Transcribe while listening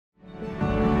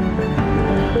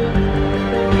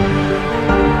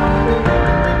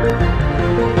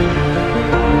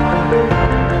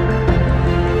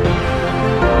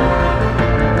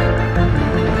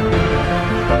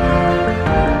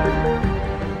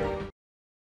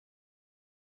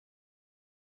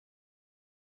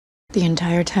The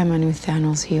entire time I knew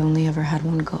Thanos, he only ever had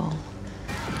one goal.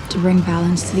 To bring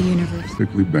balance to the universe.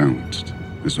 Perfectly balanced,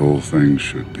 as all things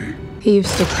should be. He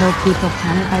used to kill people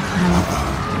planet by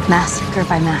planet, massacre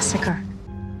by massacre.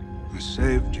 I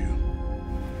saved you.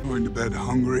 Going to bed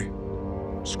hungry,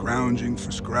 scrounging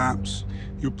for scraps.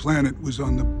 Your planet was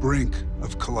on the brink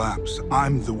of collapse.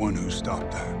 I'm the one who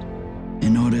stopped that.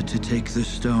 In order to take the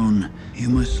stone, you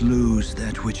must lose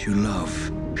that which you love.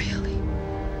 Really?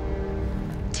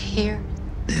 Tears?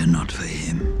 They're not for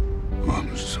him.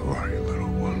 I'm sorry, little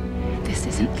one. This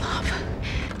isn't love.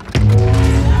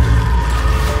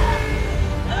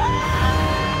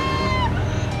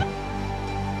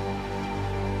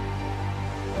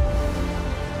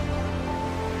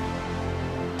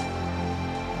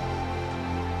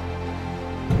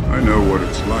 I know what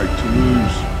it's like to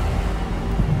lose.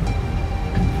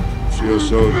 Feel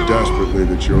so desperately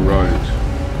that you're right.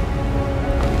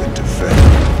 Then to fail,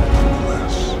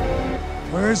 nonetheless.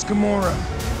 Where's Gamora?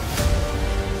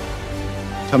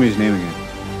 Tell me his name again.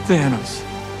 Thanos.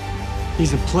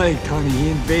 He's a plague, Tony. He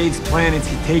invades planets,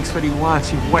 he takes what he wants,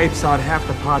 he wipes out half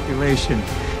the population.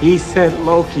 He sent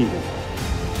Loki.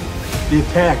 The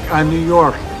attack on New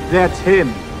York, that's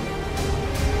him.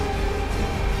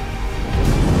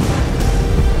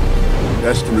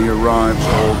 Destiny arrives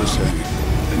all the same.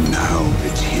 And now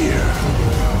it's here.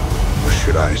 Or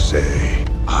should I say,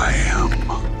 I am.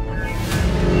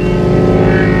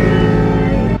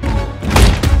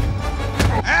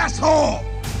 Asshole!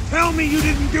 Tell me you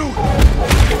didn't do it!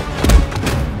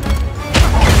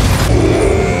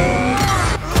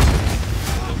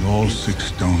 With all 6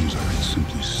 stones, I could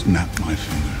simply snap my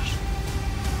fingers.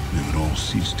 And it would all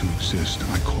cease to exist.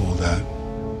 I call that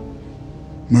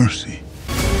mercy.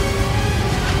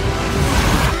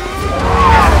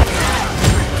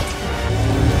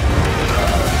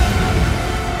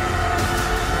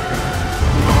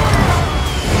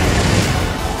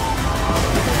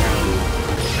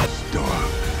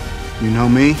 You know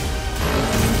me? You're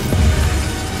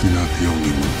not the only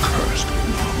one cursed with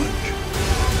knowledge.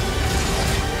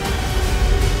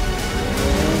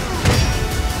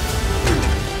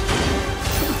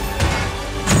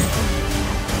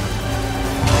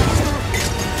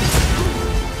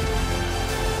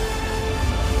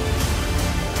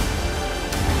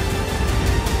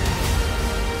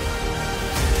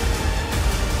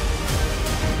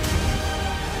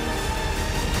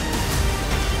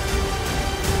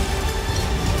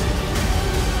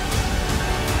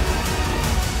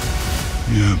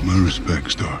 You have my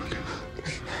respect, Stark.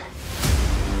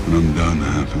 When I'm done,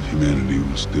 half of humanity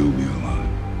will still be alive.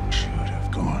 Should have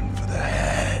gone for the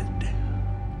head.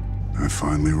 I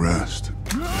finally rest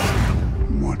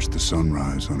and watch the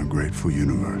sunrise on a grateful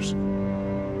universe.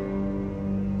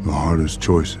 The hardest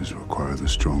choices require the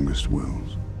strongest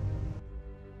wills.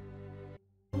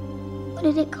 What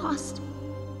did it cost?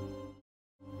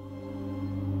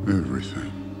 Everything.